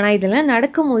 ஆனால் இதெல்லாம்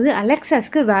நடக்கும்போது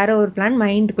அலெக்சாஸ்க்கு வேறு ஒரு பிளான்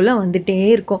மைண்டுக்குள்ளே வந்துகிட்டே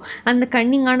இருக்கும். அந்த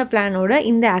கன்னிங்கான பிளானோட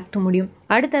இந்த ஆக்ட் முடியும்.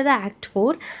 அடுத்தது ஆக்ட்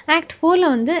 4. ஆக்ட் 4ல்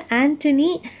வந்து ஆண்டனி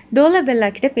டோலபெல்லா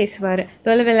கிட்டே பேசுவார்.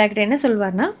 டோலபெல்லா கிட்டே என்ன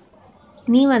சொல்வார்னா,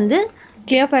 நீ வந்து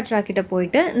கிளியோபாட்ரா கிட்டே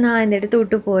போயிட்டு நான் இந்த இடத்த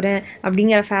விட்டு போகிறேன்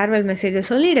அப்படிங்கிற ஃபேர்வெல் மெசேஜை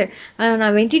சொல்லிவிடு.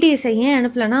 நான் வென்டிடியஸை ஏன்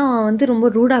அனுப்பலைன்னா அவன் வந்து ரொம்ப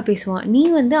ரூடாக பேசுவான், நீ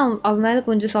வந்து அவன் மேலே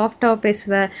கொஞ்சம் சாஃப்டாக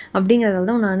பேசுவேன் அப்படிங்கிறதால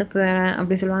தான் உன்னை அனுப்புவேன்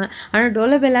அப்படி சொல்லுவாங்க. ஆனால்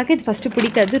டோலபெல்லாக்கு இது ஃபஸ்ட்டு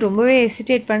பிடிக்காது, ரொம்பவே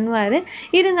ஹெசிடேட் பண்ணுவார்.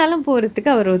 இருந்தாலும்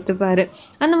போகிறதுக்கு அவர் ஒத்துப்பார்.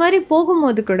 அந்த மாதிரி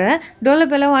போகும்போது கூட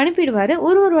டோலபெல்லாவை அனுப்பிடுவார்.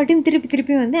 ஒரு வாட்டியும்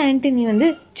திருப்பி வந்து ஆண்டனி வந்து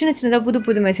சின்னதாக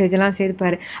புது மெசேஜெல்லாம்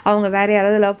சேர்ப்பார். அவங்க வேறு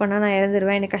யாராவது லவ் பண்ணால் நான்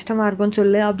இறந்துருவேன், எனக்கு கஷ்டமாக இருக்கும்னு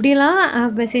சொல்லு அப்படிலாம்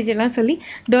மெசேஜெல்லாம் சொல்லி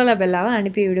டோலபெல்லாவை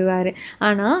அனுப்பி விடுவார்.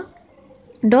 ஆனால்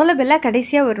டோலபெல்லா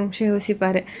கடைசியாக ஒரு நிமிஷம்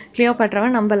யோசிப்பார், கிளியோபாட்ராவை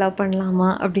நம்ம லவ் பண்ணலாமா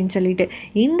அப்படின்னு சொல்லிட்டு.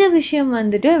 இந்த விஷயம்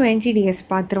வந்துட்டு வென்டிடியஸ்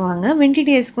பார்த்துருவாங்க.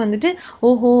 வென்டிடியஸ்க்கு வந்துட்டு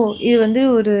ஓஹோ இது வந்து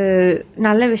ஒரு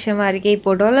நல்ல விஷயமா இருக்கே,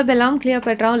 இப்போது டோலபெல்லாவும்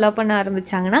கிளியோபாட்ராவும் லவ் பண்ண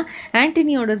ஆரம்பித்தாங்கன்னா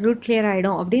ஆண்டனியோட ரூட் கிளியர்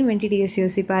ஆகிடும் அப்படின்னு வென்டிடியஸ்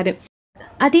யோசிப்பார்.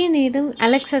 அதே நேரம்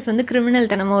அலெக்சாஸ் வந்து கிரிமினல்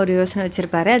தனமாக ஒரு யோசனை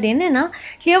வச்சுருப்பாரு. அது என்னென்னா,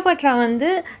 கிளியோபாட்ரா வந்து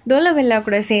டோலபெல்லா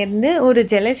கூட சேர்ந்து ஒரு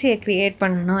ஜெலசியை க்ரியேட்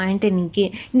பண்ணணும் ஆண்டனிக்கு.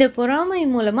 இந்த பொறாமை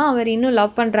மூலமாக அவர் இன்னும்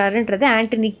லவ் பண்ணுறாருன்றது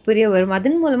ஆண்டனிக்கு புரிய வரும்.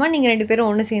 அதன் மூலமாக நீங்கள் 2 பேரும்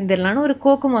ஒன்று சேர்ந்துடலான்னு ஒரு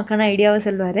கோக்குமாக்கான ஐடியாவை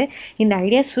சொல்வார். இந்த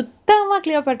ஐடியா சுத்தமாக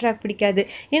கிளியோபாட்ராக்கு பிடிக்காது.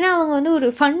 ஏன்னா அவங்க வந்து ஒரு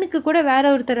ஃபன்னுக்கு கூட வேற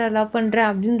ஒருத்தரை லவ் பண்ணுறேன்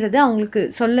அப்படின்றது அவங்களுக்கு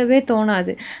சொல்லவே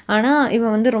தோணாது. ஆனால்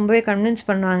இவன் வந்து ரொம்பவே கன்வின்ஸ்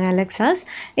பண்ணுவாங்க அலெக்சாஸ்.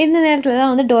 இந்த நேரத்தில்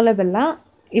தான் வந்து டோலபெல்லா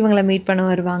இவங்களை மீட் பண்ண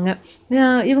வருவாங்க.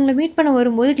 இவங்களை மீட் பண்ண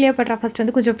வரும்போது கிளியோபாட்ரா ஃபஸ்ட்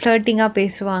வந்து கொஞ்சம் ஃப்ளர்ட்டிங்காக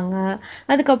பேசுவாங்க.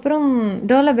 அதுக்கப்புறம்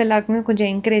டோலபெல்லாக்குமே கொஞ்சம்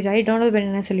என்கரேஜ் ஆகி டோலபெல்லா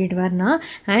என்ன சொல்லிடுவார்னா,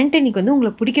 ஆண்டனிக்கு வந்து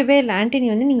உங்களை பிடிக்கவே இல்லை, ஆண்டனி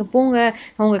வந்து நீங்கள் போங்க,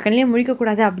 அவங்க கண்ணிலே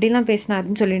முழிக்கக்கூடாது அப்படிலாம்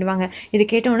பேசினாருன்னு சொல்லிடுவாங்க. இது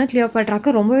கேட்டவுடனே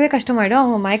கிளியோபாட்ராக்கு ரொம்பவே கஷ்டமாயிடும்.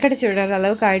 அவங்க மயக்கடிச்சு விடுற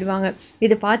அளவுக்கு ஆகிடுவாங்க.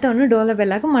 இது பார்த்தோன்னே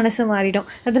டோலபெல்லாக்கு மனசு மாறிடும்.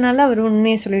 அதனால அவர்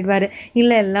உண்மையை சொல்லிடுவார்.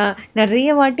 இல்லை நிறைய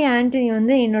வாட்டி ஆண்டனி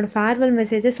வந்து என்னோடய ஃபேர்வெல்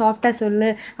மெசேஜை சாஃப்டாக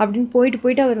சொல்லு அப்படின்னு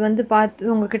போயிட்டு அவர் வந்து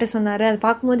பார்த்து உங்ககிட்ட சொன்னார். அதை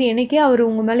பார்க்கும்போது எனக்கே அவர்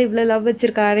உங்கள் மேலே இவ்வளோ லவ்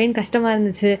வச்சுருக்காரேன்னு கஷ்டமாக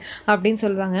இருந்துச்சு அப்படின்னு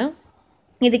சொல்லுவாங்க.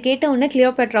 இது கேட்ட உடனே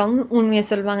கிளியோபாட்ராவும் உண்மையை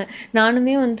சொல்லுவாங்க.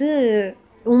 நானுமே வந்து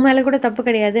உன் மேலே கூட தப்பு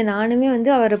கிடையாது, நானுமே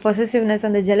வந்து அவர் பொசசிவ்னஸ்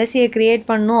அந்த ஜெலசியை க்ரியேட்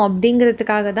பண்ணணும்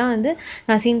அப்படிங்கிறதுக்காக தான் வந்து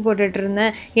நான் சீன் போட்டுட்டு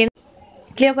இருந்தேன்.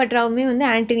 கிளியோபாட்ராவுமே வந்து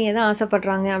ஆண்டனியை தான்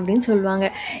ஆசைப்படுறாங்க அப்படின்னு சொல்லுவாங்க.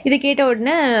 இதை கேட்ட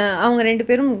உடனே அவங்க 2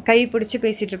 பேரும் கை பிடிச்சி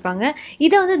பேசிகிட்டு இருப்பாங்க.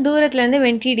 இதை வந்து தூரத்துலேருந்து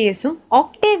வென்டிடியஸும்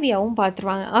ஆக்டேவியாவும்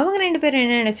பார்த்துருவாங்க. அவங்க 2 பேரும்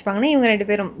என்ன நினச்சிப்பாங்கன்னா, இவங்க 2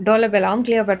 பேரும் டோலபெல்லாவும்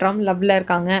கிளியோபாட்ராவும் லவ்வில்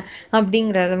இருக்காங்க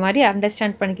அப்படிங்கிறத மாதிரி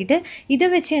அண்டர்ஸ்டாண்ட் பண்ணிக்கிட்டு இதை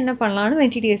வச்சு என்ன பண்ணலான்னு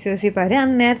வென்டிடியஸ் யோசிப்பார்.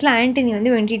 அந்த நேரத்தில் ஆண்டனி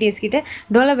வந்து வென்டிடியஸ் கிட்ட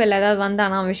டோலபெல்லா ஏதாவது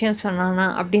வந்தானா, விஷயம் சொன்னானா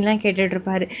அப்படின்லாம்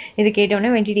கேட்டுட்ருப்பார். இது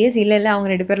கேட்டவுடனே வென்டிடியஸ் இல்லை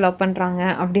அவங்க 2 பேரும் லவ் பண்ணுறாங்க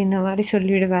அப்படின்ற மாதிரி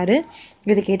சொல்லிவிடுவார்.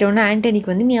 இது கேட்டவுடனே ஆண்டனிக்கு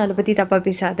வந்து நீ அதை பற்றி தப்பாக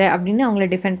பேசாத அப்படின்னு அவங்கள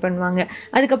டிஃபெண்ட் பண்ணுவாங்க.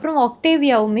 அதுக்கப்புறம்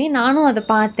ஆக்டேவியாவுமே நானும் அதை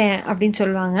பார்த்தேன் அப்படின்னு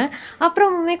சொல்லுவாங்க.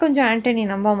 அப்புறமுமே கொஞ்சம் ஆண்டனி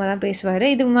நம்பாமல் தான் பேசுவார்.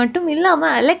 இது மட்டும்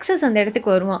இல்லாமல் அலெக்சாஸ் அந்த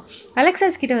இடத்துக்கு வருவான்.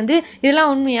 அலெக்சாஸ் கிட்ட வந்து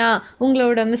இதெல்லாம் உண்மையா,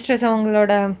 உங்களோட மிஸ்ட்ரஸ்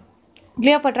அவங்களோட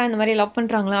கிளியோபாட்ரா இந்த மாதிரி லவ்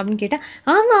பண்ணுறாங்களா அப்படின்னு கேட்டால்,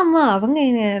 ஆமாம் அவங்க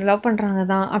லவ் பண்ணுறாங்க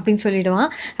தான் அப்படின்னு சொல்லிவிடுவான்.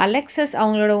 அலெக்சாஸ்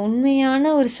அவங்களோட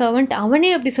உண்மையான ஒரு சர்வெண்ட் அவனே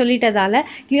அப்படி சொல்லிட்டதால்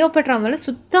கிளியோபாட்ரா மேலே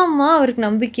சுத்தமாக அவருக்கு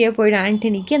நம்பிக்கையே போயிடும்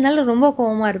ஆண்டனிக்கு. அதனால ரொம்ப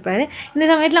கோவமாக இருப்பார். இந்த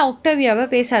சமயத்தில் ஆக்டேவியாவை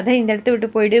பேசாத, இந்த இடத்த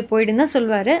விட்டு போயிடுன்னு தான்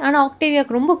சொல்லுவார். ஆனால்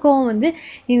ஆக்டேவியாவுக்கு ரொம்ப கோவம் வந்து,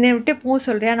 இந்த விட்டு போக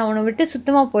சொல்கிறியா, நான் உன்னை விட்டு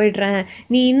சுத்தமாக போயிடுறேன்,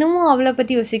 நீ இன்னமும் அவளை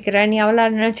பற்றி யோசிக்கிற, நீ அவளை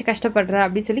நினச்சி கஷ்டப்படுற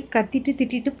அப்படின்னு சொல்லி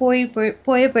திட்டிட்டு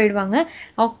போயிடுவாங்க.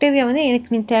 ஆக்டேவியா வந்து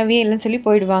எனக்கு நீ தேவையே இல்லைன்னு சொல்லி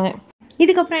போயிடுவாங்க.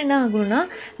 இதுக்கப்புறம் என்ன ஆகும்னா,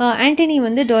 ஆண்டனி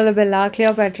வந்து டோலபெல்லா,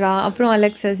 கிளியோபாட்ரா, அப்புறம்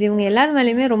அலெக்சாஸ் இவங்க எல்லார்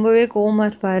மேலேயுமே ரொம்பவே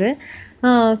கோவமாக இருப்பார்.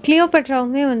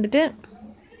 கிளியோபாட்ராவுமே வந்துட்டு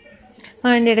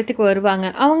இந்த இடத்துக்கு வருவாங்க.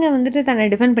 அவங்க வந்துட்டு தன்னை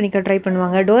டிஃபெண்ட் பண்ணிக்க ட்ரை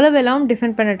பண்ணுவாங்க. டோலபெல்லாவும்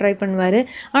டிஃபெண்ட் பண்ண ட்ரை பண்ணுவார்.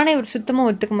 ஆனால் இவர் சுத்தமாக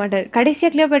ஒத்துக்க மாட்டார்.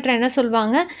 கடைசியாக கிளியோபாட்ரா என்ன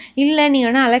சொல்லுவாங்க, இல்லை நீங்கள்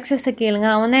வேணால் அலெக்சாஸை கேளுங்க,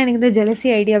 அவன் தான் எனக்கு இந்த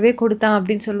ஜெலசி ஐடியாவே கொடுத்தான்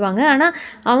அப்படின்னு சொல்லுவாங்க. ஆனால்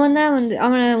அவன் தான் வந்து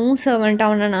அவனை சர்வெண்ட்,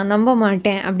 அவனை நான் நம்ப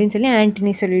மாட்டேன் அப்படின்னு சொல்லி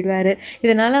ஆண்டனி சொல்லிடுவார்.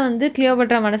 இதனால் வந்து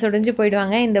கிளியோபாட்ரா மனசு உடைஞ்சு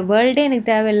போயிடுவாங்க. இந்த வேர்ல்டே எனக்கு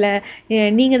தேவையில்லை,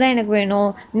 நீங்கள் தான் எனக்கு வேணும்,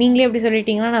 நீங்களே எப்படி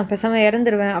சொல்லிட்டீங்கன்னா நான் பேசாமல்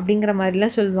இறந்துருவேன் அப்படிங்கிற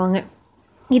மாதிரிலாம் சொல்லுவாங்க.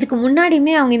 இதுக்கு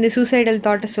முன்னாடியுமே அவங்க இந்த சூசைடல்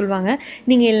தாட்டை சொல்லுவாங்க,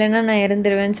 நீங்கள் இல்லைன்னா நான்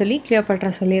இறந்துருவேன்னு சொல்லி கிளியோபாட்ரா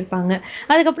சொல்லியிருப்பாங்க.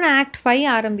 அதுக்கப்புறம் ஆக்ட் 5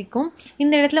 ஆரம்பிக்கும்.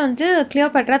 இந்த இடத்துல வந்து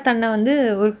கிளியோபாட்ரா தன்னை வந்து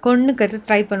ஒரு கொன்னுக்கிறது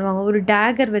ட்ரை பண்ணுவாங்க. ஒரு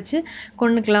டேகர் வச்சு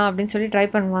கொன்னுக்கலாம் அப்படின்னு சொல்லி ட்ரை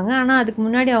பண்ணுவாங்க. ஆனால் அதுக்கு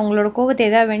முன்னாடி அவங்களோட கோவத்தை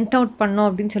எதாவது வெண்ட் அவுட் பண்ணோம்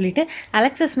அப்படின்னு சொல்லிட்டு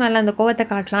அலெக்சாஸ் மேலே அந்த கோவத்தை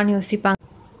காட்டலான்னு யோசிப்பாங்க.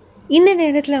 இந்த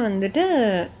நேரத்தில் வந்துட்டு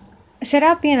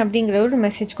செராப்பியன் அப்படிங்கிற ஒரு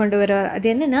மெசேஜ் கொண்டு வருவார். அது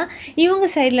என்னென்னா, இவங்க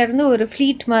சைட்லேருந்து ஒரு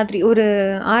ஃப்ளீட் மாதிரி, ஒரு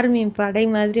ஆர்மி படை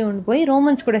மாதிரி ஒன்று போய்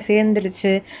ரோமன்ஸ் கூட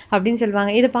சேர்ந்துருச்சு அப்படின்னு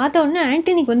சொல்லுவாங்க. இதை பார்த்த உடனே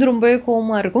ஆண்டனிக்கு வந்து ரொம்பவே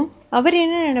கோவமாக இருக்கும். அவர்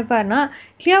என்ன நினைப்பார்னா,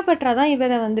 கிளியோபாட்ரா தான்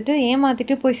இவரை வந்துட்டு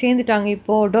ஏமாற்றிட்டு போய் சேர்ந்துட்டாங்க.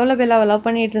 இப்போது டோலபெல்லாவை லவ்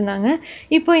பண்ணிகிட்டு இருந்தாங்க,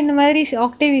 இப்போ இந்த மாதிரி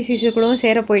ஆக்டேவியஸ் சீசர் கூடவும்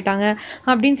சேர போயிட்டாங்க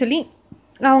அப்படின்னு சொல்லி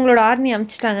அவங்களோட ஆர்மி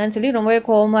அனுப்பிச்சிட்டாங்கன்னு சொல்லி ரொம்பவே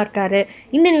கோவமாக இருக்கார்.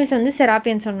 இந்த நியூஸ் வந்து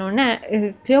செராப்பியன் சொன்னோன்னே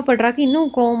கிளியோபாட்ராக்கு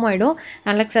இன்னும் கோவமாயிடும்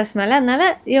அலெக்சஸ் மேலே. அதனால்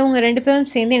இவங்க 2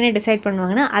 பேரும் சேர்ந்து என்ன டிசைட்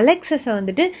பண்ணுவாங்கன்னா, அலெக்சஸை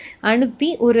வந்துட்டு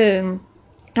அனுப்பி ஒரு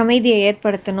அமைதியை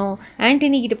ஏற்படுத்தணும்,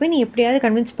 ஆண்டனிக்கிட்ட போய் நீ எப்படியாவது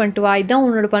கன்வின்ஸ் பண்ணிட்டு வா, இதுதான்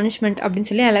உன்னோட பனிஷ்மெண்ட் அப்படின்னு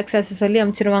சொல்லி அலெக்சஸ் சொல்லி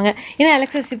அனுப்பிச்சிருவாங்க. ஏன்னா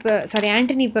அலெக்சஸ்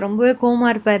ஆண்டனி இப்போ ரொம்பவே கோவமாக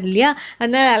இருப்பார் இல்லையா,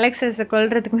 அதனால் அலெக்சஸை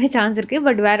கொல்றதுக்குமே சான்ஸ் இருக்குது.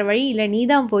 பட் வேறு வழி இல்லை, நீ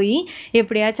தான் போய்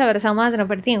எப்படியாச்சும் அவரை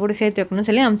சமாதானப்படுத்தி என் கூட சேர்த்து வைக்கணும்னு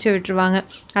சொல்லி அனுப்பிச்சி விட்டுருவாங்க.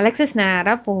 அலெக்சஸ்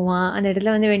நேராக போவான். அந்த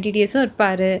இடத்துல வந்து வென்டிடியஸும்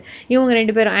இருப்பார். இவங்க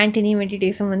 2 பேரும் ஆண்டனியும்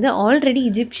வென்டிடியஸும் வந்து ஆல்ரெடி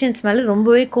இஜிப்ஷியன்ஸ் மேலே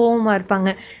ரொம்பவே கோவமாக இருப்பாங்க.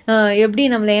 எப்படி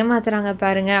நம்மளை ஏமாத்துறாங்க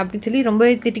பாருங்க அப்படின்னு சொல்லி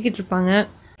ரொம்பவே திட்டிக்கிட்டு இருப்பாங்க.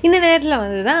 இந்த நேரத்தில்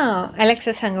வந்து தான்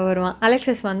அலெக்சஸ் அங்கே வருவான்.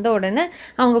 அலெக்சஸ் வந்த உடனே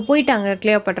அவங்க போயிட்டாங்க,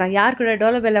 கிளியோபாட்ரா யார் கூட,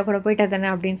 டோலபெல்லா கூட போயிட்டா தானே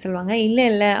அப்படின்னு சொல்லுவாங்க.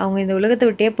 இல்லை அவங்க இந்த உலகத்தை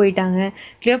விட்டே போயிட்டாங்க,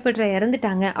 கிளியோபாட்ரா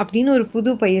இறந்துட்டாங்க அப்படின்னு ஒரு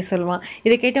புது பையன் சொல்லுவான்.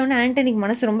 இதை கேட்டவுடனே ஆண்டனிக்கு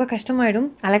மனசு ரொம்ப கஷ்டமாயிடும்.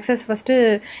 அலெக்சஸ் ஃபஸ்ட்டு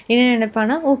என்ன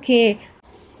நினைப்பானா, ஓகே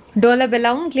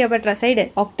டோலபெல்லாவும் கிளியோபாட்ரா சைடு,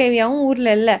 ஆக்டேவியாவும்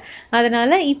ஊரில் இல்லை,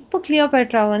 அதனால் இப்போ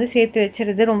கிளியோபாட்ராவை வந்து சேர்த்து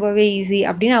வச்சுருது ரொம்பவே ஈஸி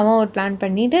அப்படின்னு அவன் ஒரு பிளான்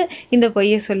பண்ணிவிட்டு இந்த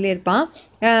பொய்யை சொல்லியிருப்பான்.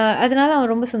 அதனால்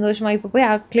அவன் ரொம்ப சந்தோஷமாக இப்போ போய்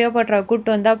கிளியோபாட்ராவை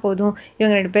கூப்பிட்டு வந்தால் போதும்,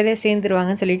 இவங்க 2 பேரே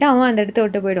சேர்ந்துருவாங்கன்னு சொல்லிட்டு அவன் அந்த இடத்த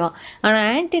விட்டு போயிடுவான். ஆனால்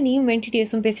ஆண்டனியும்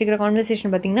வென்டிடியஸும் பேசிக்கிற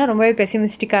கான்வர்சேஷன் பார்த்திங்கன்னா ரொம்பவே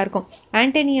பெசிமிஸ்டிக்காக இருக்கும்.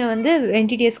 ஆண்டனியை வந்து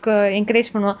வென்டிடியஸ்க்கு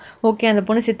என்கரேஜ் பண்ணுவான். ஓகே அந்த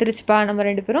பொண்ணு செத்துருச்சுப்பா, நம்ம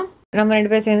 2 பேரும்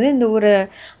சேர்ந்து இந்த ஊரை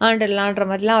ஆண்டர்லான்ற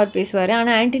மாதிரிலாம் அவர் பேசுவார்.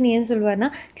 ஆனால் ஆண்டனி ஏன் சொல்லுவார்னா,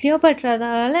 கிளியோபாட்ரா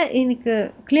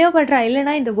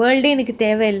இல்லைனா இந்த வேர்ல்டே எனக்கு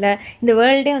தேவையில்லை, இந்த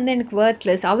வேர்ல்டே வந்து எனக்கு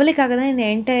ஒர்த்லெஸ், அவளுக்காக தான் இந்த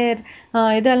என்டையர்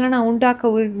இதெல்லாம் நான்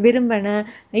உண்டாக்க விரும்பினேன்,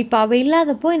 இப்போ அவள்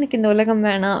இல்லாதப்போ எனக்கு இந்த உலகம்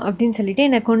வேணாம் அப்படின்னு சொல்லிட்டு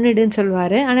என்னை கொன்னுடுன்னு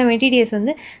சொல்லுவார். ஆனால் வென்டிடியஸ்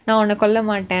வந்து நான் உன்னை கொல்ல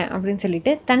மாட்டேன் அப்படின்னு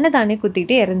சொல்லிட்டு தன்னை தானே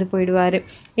குத்திக்கிட்டு இறந்து போயிடுவார்.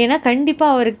 ஏன்னா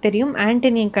கண்டிப்பாக அவருக்கு தெரியும்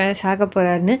ஆண்டனி சாக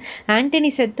போகிறாருன்னு.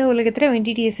 ஆண்டனி செத்த உலகத்தில்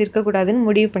வென்டிடியஸ் இருக்கக்கூடாதுன்னு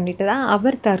முடிவு பண்ணிட்டு தான்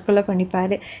அவர் தற்கொலை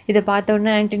பண்ணிப்பார். இதை பார்த்த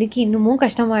உடனே ஆண்டனிக்கு இன்னமும்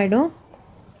கஷ்டமாயிடும்.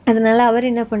 அதனால் அவர்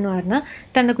என்ன பண்ணுவார்னா,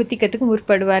 தன்னை குத்திக்கிறதுக்கு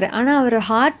முற்படுவார். ஆனால் அவர்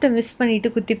ஹார்ட்டை மிஸ் பண்ணிவிட்டு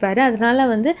குத்திப்பார். அதனால்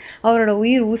வந்து அவரோட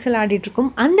உயிர் ஊசலாடிட்டுருக்கும்.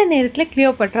 அந்த நேரத்தில்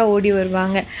கிளியோபாட்ரா ஓடி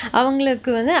வருவாங்க.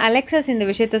 அவங்களுக்கு வந்து அலெக்சஸ் இந்த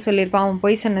விஷயத்த சொல்லியிருப்பான், அவன்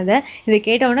போய் சொன்னதை. இதை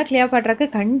கேட்டவுடனே கிளியோபாட்ராக்கு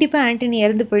கண்டிப்பாக ஆண்டனி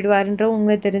இறந்து போயிடுவாருன்ற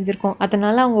உண்மை தெரிஞ்சிருக்கும்.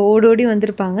 அதனால் அவங்க ஓடோடி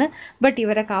வந்திருப்பாங்க. பட்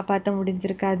இவரை காப்பாற்ற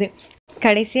முடிஞ்சிருக்காது.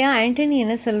 கடைசியாக ஆண்டனி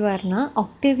என்ன சொல்வார்னா,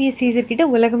 ஆக்டேவியஸ் சீசர் கிட்ட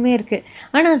உலகமே இருக்குது,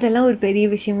 ஆனால் அதெல்லாம் ஒரு பெரிய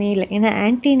விஷயமே இல்லை, ஏன்னா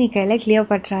ஆண்டனி கையில்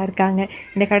கிளியோபாட்ரா இருக்காங்க,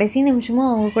 இந்த கடைசி நிமிஷமும்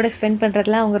அவங்க கூட ஸ்பெண்ட்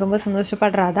பண்ணுறதுல அவங்க ரொம்ப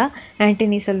சந்தோஷப்படுறாதா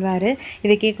ஆண்டனி சொல்வார்.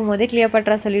 இதை கேட்கும் போதே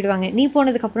கிளியோபாட்ரா சொல்லிவிடுவாங்க, நீ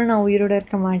போனதுக்கப்புறம் நான் உயிரோடு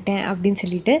இருக்க மாட்டேன் அப்படின்னு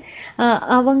சொல்லிட்டு.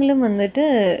 அவங்களும் வந்துட்டு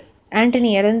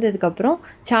ஆண்டனி இறந்ததுக்கப்புறம்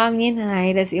சாமியன் அண்ட்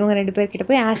ஐரஸ் இவங்க 2 பேர்கிட்ட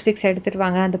போய் ஆஸ்பிக்ஸ் எடுத்துகிட்டு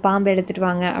வாங்க, அந்த பாம்பை எடுத்துகிட்டு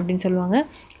வாங்க அப்படின்னு சொல்லுவாங்க.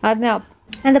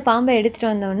 அந்த பாம்பை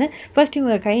எடுத்துகிட்டு வந்தோடனே ஃபர்ஸ்ட்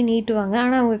இவங்க கை நீட்டுவாங்க.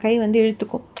 ஆனால் அவங்க கை வந்து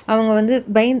இழுத்துக்கும். அவங்க வந்து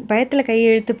பயத்தில் கையை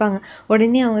இழுத்துப்பாங்க.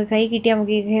 உடனே அவங்க கைக்கிட்டே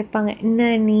அவங்க கேட்பாங்க, என்ன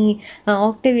நீ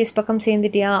ஆக்டேவியஸ் பக்கம்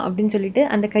சேர்ந்துட்டியா அப்படின்னு சொல்லிட்டு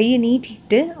அந்த கையை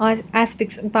நீட்டிக்கிட்டு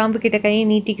ஆஸ்பிக்ஸ் பாம்புக்கிட்ட கையை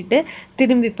நீட்டிக்கிட்டு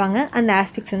திரும்பிப்பாங்க. அந்த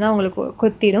ஆஸ்பிக்ஸ் வந்து அவங்களுக்கு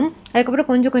கொத்திடும். அதுக்கப்புறம்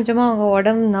கொஞ்சம் கொஞ்சமாக அவங்க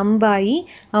உடம்பு நம்பாகி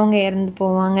அவங்க இறந்து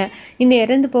போவாங்க. இந்த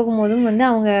இறந்து போகும்போதும் வந்து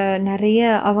அவங்க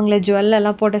நிறைய அவங்கள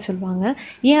ஜுவல்லெல்லாம் போட சொல்லுவாங்க.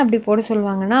 ஏன் அப்படி போட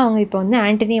சொல்லுவாங்கன்னா, அவங்க இப்போ வந்து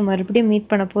ஆண்டனியை மறுபடியும் மீட்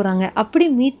பண்ண போகிறாங்க. அப்படி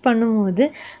மீட் பண்ணும்போது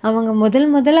அவங்க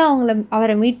முதல்ல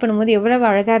அவரை மீட் பண்ணும்போது எவ்வளவு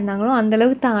அழகாக இருந்தாங்களோ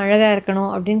அந்தளவுக்கு தான் அழகாக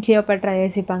இருக்கணும் அப்படின்னு கிளியோபாட்ரா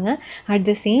யோசிப்பாங்க. அட்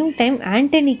த சேம் டைம்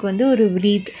ஆண்டனிக்கு வந்து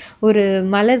ஒரு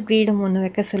மலர் கிரீடம் ஒன்று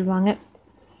வைக்க சொல்லுவாங்க.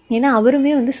 ஏன்னா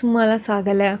அவருமே வந்து சும்மாலாம்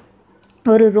சாகலை,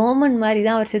 ஒரு ரோமன் மாதிரி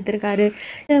தான் அவர் செத்துருக்காரு.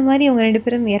 இந்த மாதிரி இவங்க 2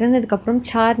 பேரும் இறந்ததுக்கப்புறம்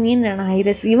சார்மியன் அண்ட்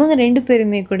ஐரஸ் இவங்க 2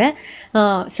 பேருமே கூட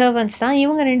சர்வன்ட்ஸ் தான்.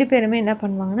 இவங்க 2 பேருமே என்ன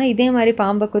பண்ணுவாங்கன்னா, இதே மாதிரி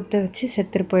பாம்பை குத்த வச்சு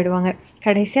செத்துட்டு போயிடுவாங்க.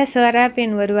 கடைசியாக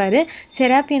செராப்பியன் வருவார்.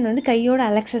 செராப்பியன் வந்து கையோட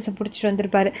அலெக்சஸை பிடிச்சிட்டு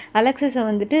வந்திருப்பார். அலெக்சஸை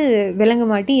வந்துட்டு விளங்க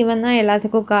மாட்டி இவன் தான்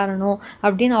எல்லாத்துக்கும் காரணம்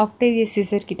அப்படின்னு ஆக்டேவியஸ்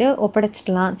சீசர்கிட்ட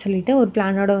ஒப்படைச்சிடலாம் சொல்லிட்டு ஒரு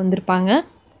பிளானோட வந்திருப்பாங்க.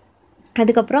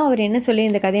 அதுக்கப்புறம் அவர் என்ன சொல்லி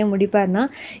இந்த கதையை முடிப்பார்னா,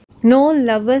 no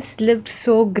lovers lived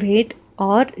so great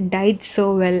R tight so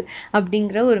well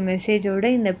அப்படிங்கிற ஒரு மெசேஜோடு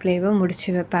இந்த பிளேவை முடிச்சு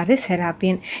வைப்பார்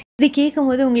செராப்பியன். இது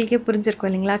கேட்கும்போது உங்களுக்கே புரிஞ்சிருக்கும்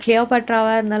இல்லைங்களா?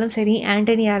 கிளியோபாட்ராவாக இருந்தாலும் சரி,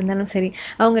 ஆண்டனியாக இருந்தாலும் சரி,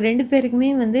 அவங்க 2 பேருக்குமே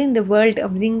வந்து இந்த வேர்ல்ட்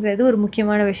அப்படிங்கிறது ஒரு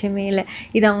முக்கியமான விஷயமே இல்லை.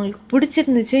 இது அவங்களுக்கு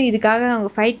பிடிச்சிருந்துச்சு. இதுக்காக அவங்க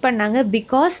ஃபைட் பண்ணாங்க.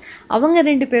 பிகாஸ் அவங்க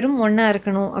 2 பேரும் ஒன்றா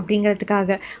இருக்கணும்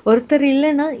அப்படிங்கிறதுக்காக. ஒருத்தர்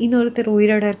இல்லைன்னா இன்னொருத்தர்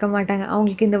உயிரோடு இருக்க மாட்டாங்க.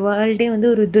 அவங்களுக்கு இந்த வேர்ல்டே வந்து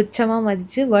ஒரு துச்சமாக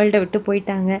மதித்து வேர்ல்டை விட்டு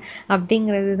போயிட்டாங்க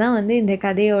அப்படிங்கிறது தான் வந்து இந்த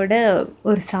கதையோட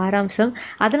ஒரு சாராம்சம்.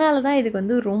 அதனால தான் இதுக்கு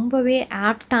வந்து ரொம்பவே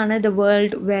ஆப்டான த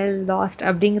வேர்ல்ட் வெல் லாஸ்ட்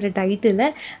அப்படிங்கிற டைட்டிலை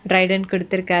ட்ரைடன்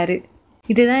கொடுத்துருக்காரு.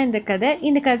 இதுதான் இந்த கதை.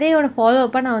 இந்த கதையோட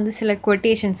ஃபாலோஅப்பாக நான் வந்து சில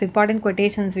கொட்டேஷன்ஸ், இம்பார்ட்டன்ட்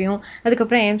கொட்டேஷன்ஸையும்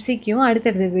அதுக்கப்புறம் எம்சிக்யூவும்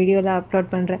அடுத்தடுத்த வீடியோவில் அப்லோட்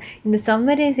பண்ணுறேன். இந்த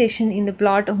சம்மரைசேஷன், இந்த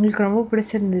பிளாட் உங்களுக்கு ரொம்ப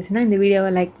பிடிச்சிருந்துச்சுன்னா இந்த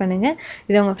வீடியோவை லைக் பண்ணுங்கள்.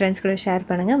 இதை உங்கள் ஃப்ரெண்ட்ஸ் கூட ஷேர்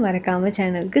பண்ணுங்கள். மறக்காமல்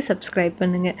சேனலுக்கு சப்ஸ்கிரைப்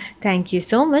பண்ணுங்கள். Thank you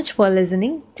so much for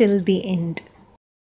listening till the end.